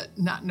around, but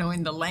not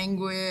knowing the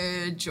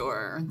language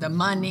or the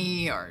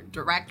money or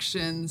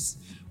directions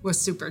was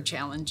super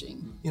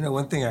challenging. You know,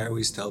 one thing I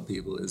always tell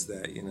people is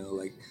that,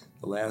 like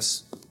the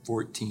last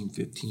 14,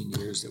 15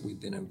 years that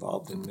we've been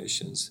involved in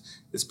missions,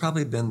 it's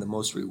probably been the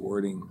most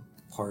rewarding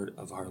part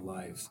of our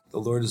life. The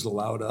Lord has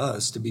allowed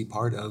us to be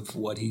part of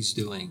what He's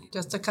doing.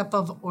 Just a couple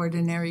of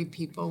ordinary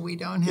people. We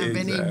don't have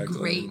any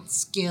great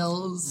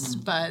skills,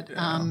 but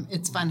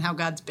it's fun how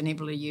God's been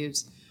able to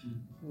use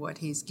what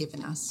He's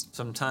given us.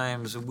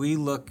 Sometimes we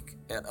look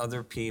at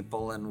other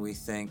people and we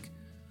think,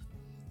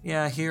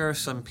 yeah, here are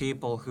some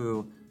people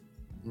who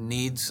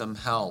need some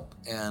help,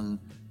 and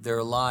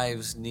their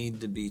lives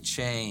need to be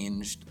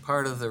changed,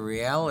 part of the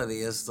reality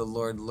is the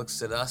Lord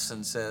looks at us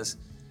and says,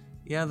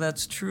 yeah,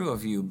 that's true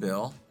of you,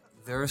 Bill.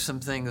 There are some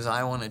things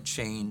I want to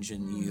change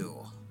in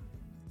you.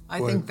 I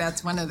think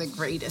that's one of the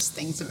greatest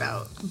things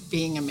about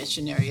being a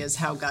missionary is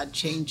how God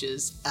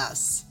changes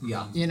us.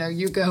 Yeah. You know,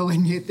 you go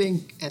and you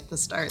think at the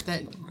start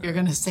that you're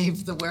going to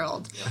save the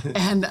world. Yeah.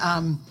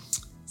 And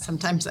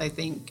sometimes I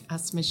think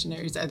us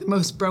missionaries are the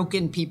most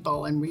broken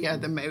people, and we are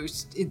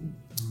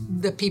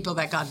the people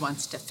that God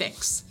wants to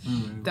fix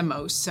the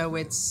most. So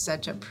it's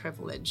such a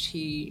privilege.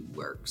 He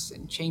works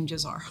and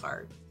changes our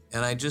heart.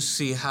 And I just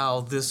see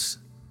how this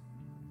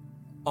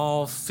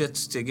all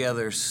fits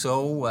together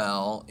so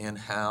well in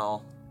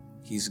how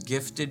He's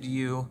gifted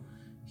you,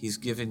 He's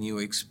given you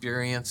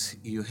experience,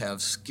 you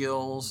have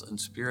skills and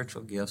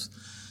spiritual gifts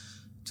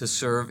to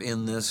serve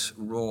in this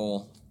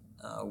role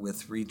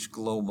with Reach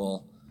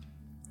Global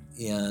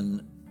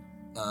in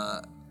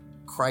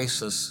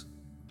crisis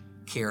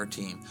care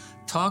team.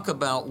 Talk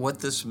about what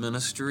this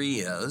ministry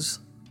is,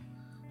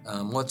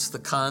 what's the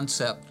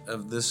concept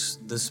of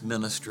this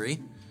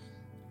ministry,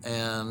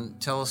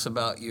 and tell us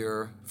about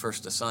your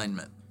first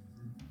assignment.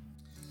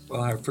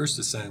 Well, our first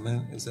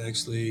assignment is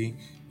actually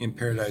in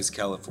Paradise,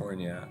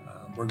 California.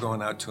 We're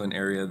going out to an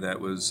area that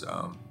was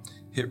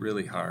hit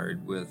really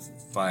hard with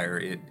fire.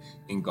 It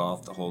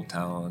engulfed the whole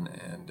town,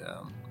 and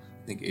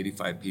I think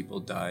 85 people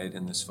died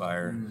in this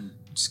fire.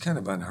 It's kind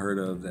of unheard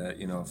of that,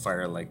 you know, a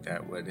fire like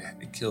that would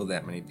kill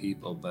that many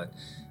people, but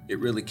it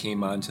really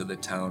came onto the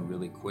town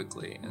really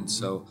quickly. And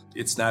so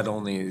it's not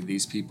only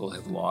these people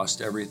have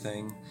lost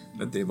everything,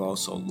 but they've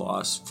also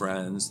lost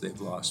friends, they've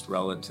lost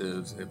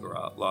relatives, they've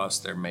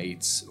lost their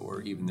mates,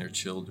 or even their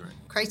children.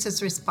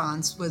 Crisis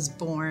Response was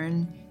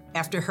born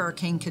after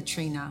Hurricane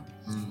Katrina.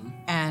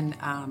 And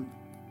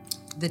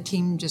the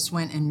team just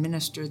went and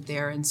ministered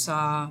there and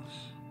saw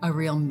a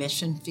real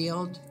mission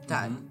field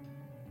that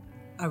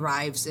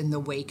arrives in the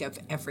wake of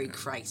every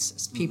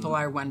crisis. People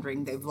are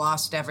wondering, they've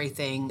lost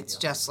everything. It's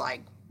just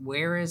like,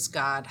 where is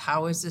God?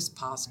 How is this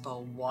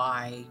possible?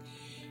 Why?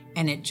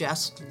 And it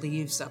just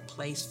leaves a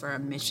place for a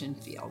mission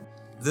field.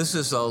 This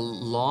is a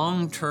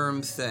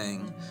long-term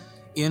thing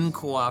in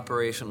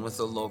cooperation with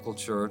the local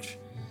church,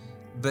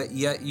 but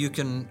yet you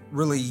can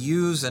really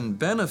use and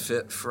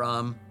benefit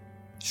from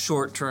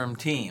short-term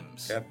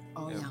teams. Yep.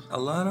 Oh, Yep. yeah. A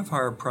lot of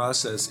our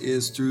process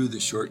is through the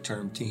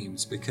short-term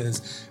teams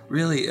because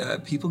really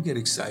people get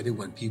excited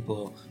when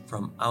people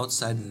from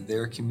outside of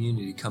their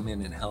community come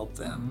in and help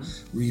them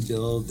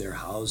rebuild their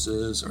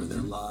houses or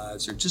their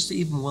lives, or just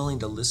even willing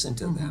to listen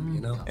to them,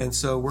 you know. And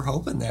so we're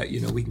hoping that, you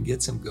know, we can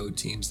get some Go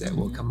teams that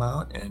will come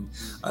out and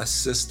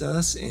assist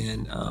us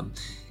in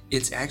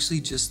it's actually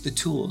just the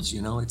tools,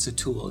 you know, it's a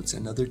tool. It's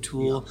another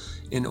tool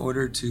in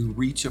order to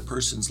reach a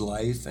person's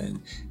life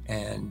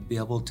and be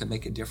able to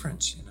make a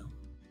difference, you know.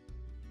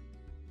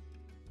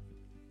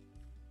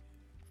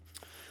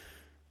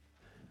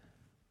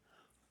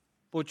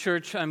 Well,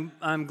 church,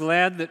 I'm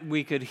glad that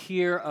we could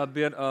hear a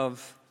bit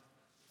of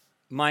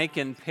Mike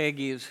and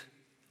Peggy's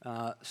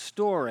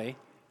story.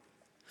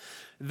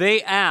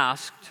 They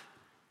asked,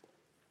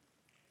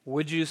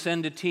 would you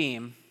send a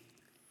team?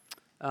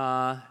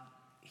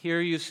 Here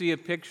you see a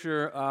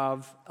picture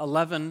of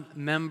 11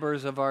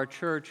 members of our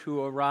church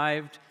who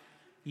arrived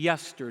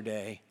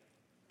yesterday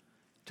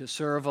to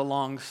serve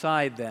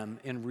alongside them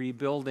in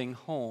rebuilding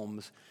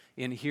homes,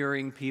 in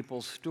hearing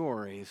people's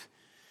stories,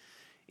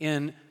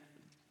 in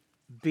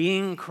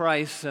being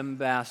Christ's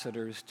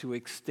ambassadors to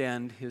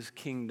extend His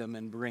kingdom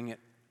and bring it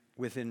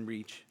within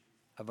reach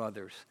of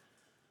others.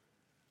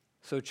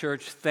 So,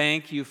 church,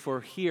 thank you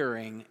for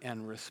hearing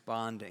and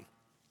responding.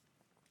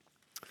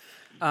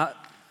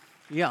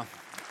 Yeah.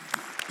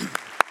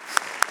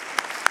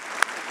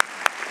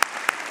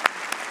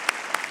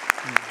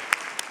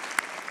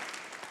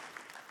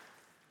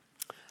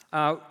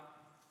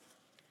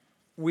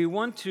 We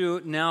want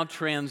to now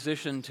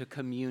transition to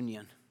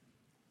communion.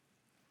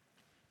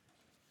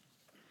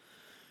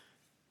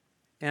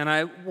 And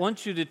I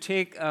want you to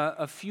take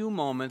a few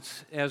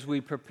moments as we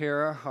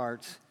prepare our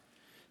hearts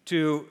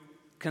to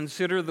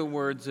consider the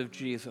words of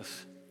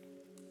Jesus,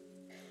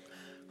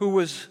 who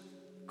was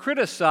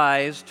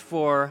criticized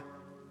for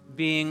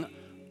being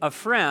a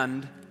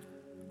friend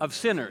of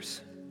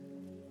sinners.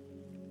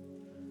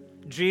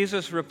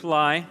 Jesus'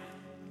 reply,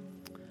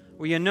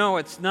 well, you know,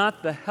 it's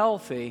not the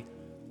healthy,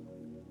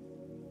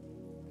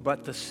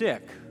 but the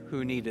sick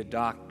who need a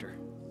doctor.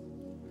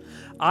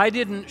 I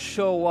didn't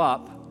show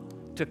up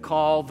to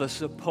call the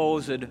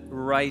supposed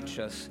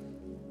righteous,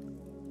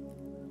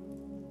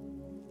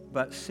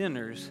 but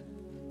sinners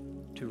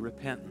to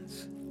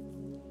repentance,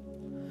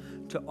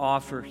 to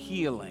offer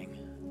healing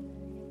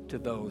to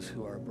those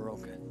who are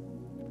broken.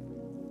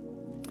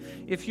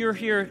 If you're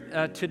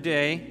here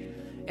today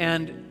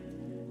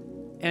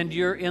and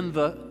you're in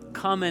the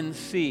come and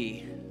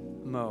see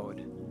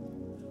mode,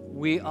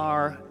 we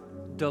are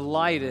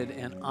delighted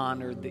and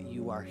honored that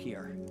you are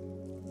here.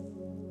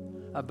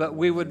 But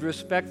we would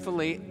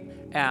respectfully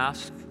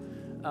ask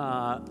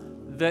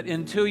that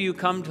until you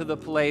come to the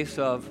place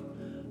of,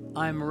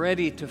 I'm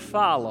ready to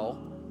follow,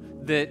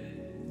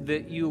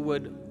 that you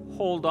would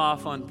hold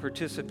off on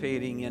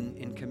participating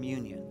in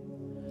communion.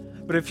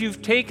 But if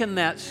you've taken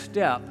that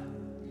step,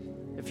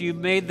 if you've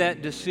made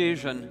that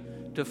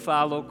decision to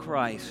follow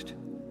Christ,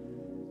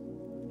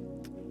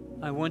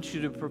 I want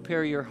you to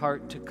prepare your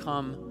heart to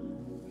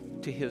come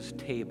to his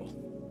table.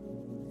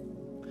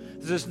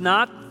 This is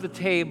not the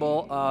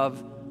table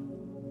of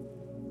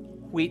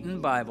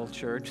Wheaton Bible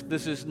Church.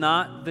 This is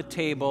not the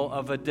table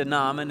of a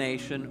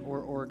denomination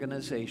or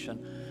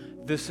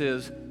organization. This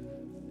is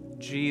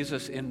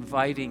Jesus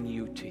inviting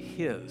you to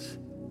his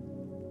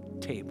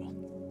table.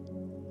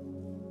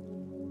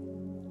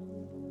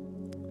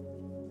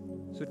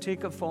 So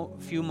take a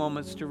few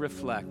moments to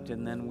reflect,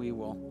 and then we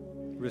will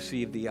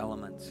receive the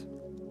elements.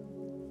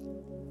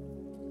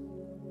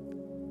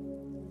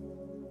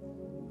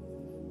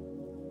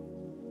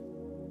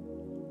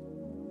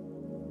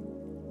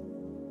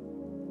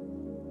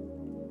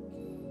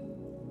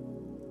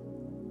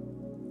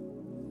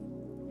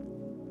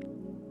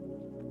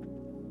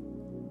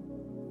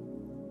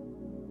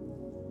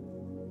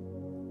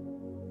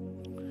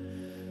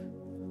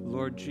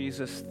 Lord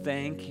Jesus,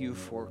 thank you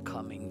for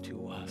coming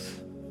to us.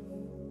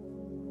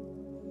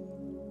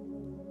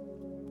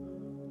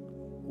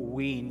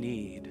 We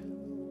need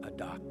a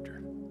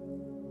doctor.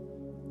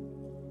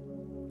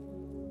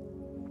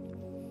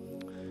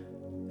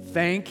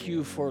 Thank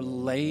you for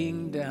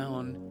laying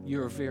down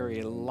your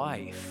very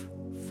life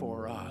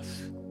for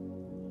us,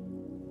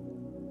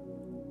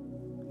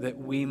 that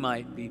we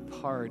might be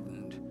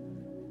pardoned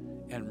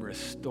and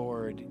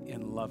restored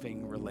in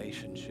loving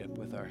relationship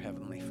with our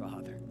Heavenly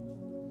Father.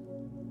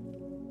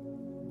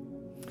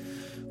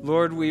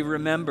 Lord, we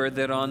remember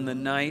that on the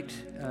night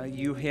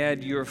you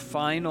had your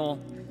final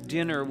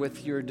dinner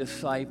with your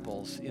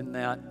disciples. In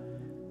that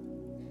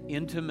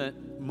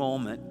intimate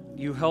moment,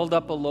 you held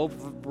up a loaf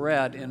of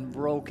bread and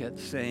broke it,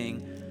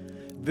 saying,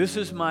 "This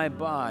is my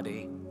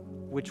body,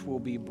 which will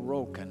be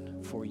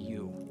broken for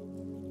you."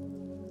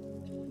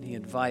 And he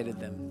invited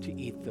them to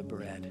eat the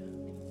bread.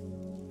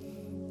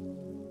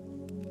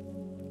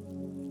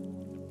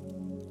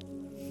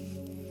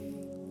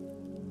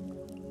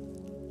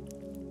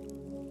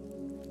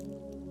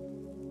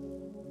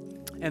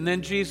 And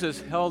then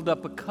Jesus held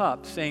up a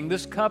cup, saying,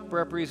 "This cup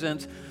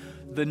represents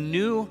the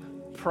new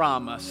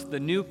promise, the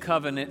new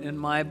covenant in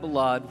my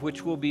blood,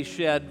 which will be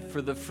shed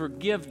for the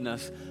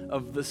forgiveness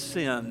of the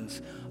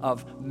sins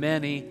of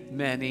many,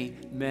 many,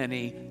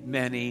 many,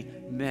 many,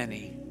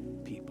 many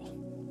people."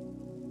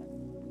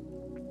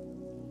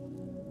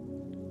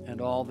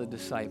 And all the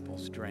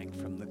disciples drank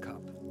from the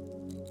cup.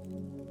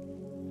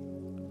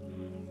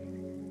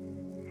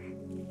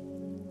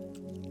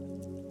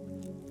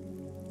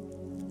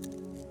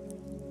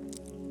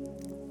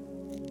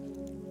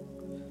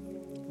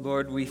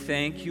 Lord, we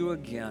thank you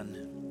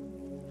again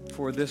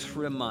for this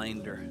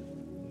reminder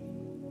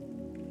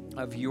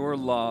of your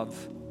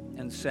love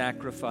and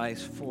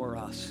sacrifice for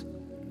us.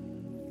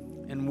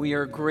 And we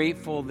are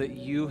grateful that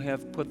you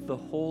have put the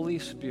Holy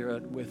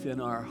Spirit within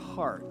our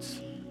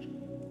hearts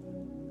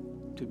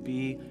to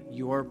be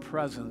your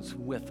presence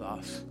with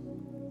us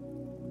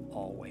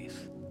always.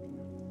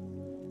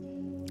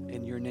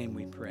 In your name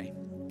we pray.